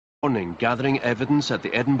Morning, gathering evidence at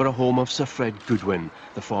the Edinburgh home of Sir Fred Goodwin,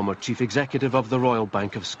 the former chief executive of the Royal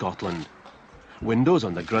Bank of Scotland. Windows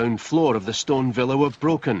on the ground floor of the stone villa were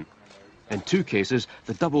broken. In 2 cases,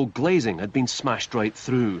 the double glazing had been smashed right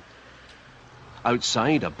through.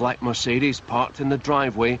 Outside, a black Mercedes parked in the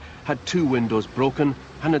driveway had 2 windows broken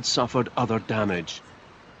and had suffered other damage.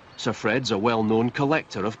 Sir Fred's a well-known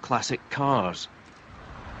collector of classic cars.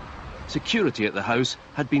 Security at the house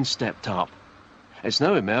had been stepped up. It's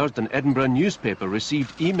now emerged an Edinburgh newspaper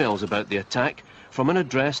received emails about the attack from an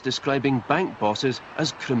address describing bank bosses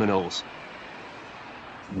as criminals.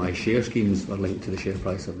 My share schemes are linked to the share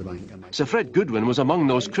price of the bank. Sir Fred Goodwin was among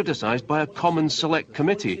those criticised by a Commons Select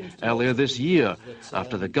Committee earlier this year,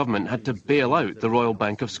 after the government had to bail out the Royal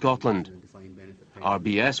Bank of Scotland.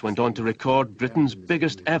 RBS went on to record Britain's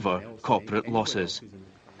biggest ever corporate losses.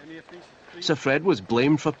 Sir Fred was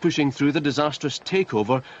blamed for pushing through the disastrous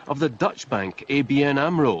takeover of the Dutch bank ABN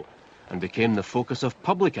AMRO and became the focus of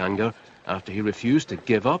public anger after he refused to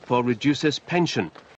give up or reduce his pension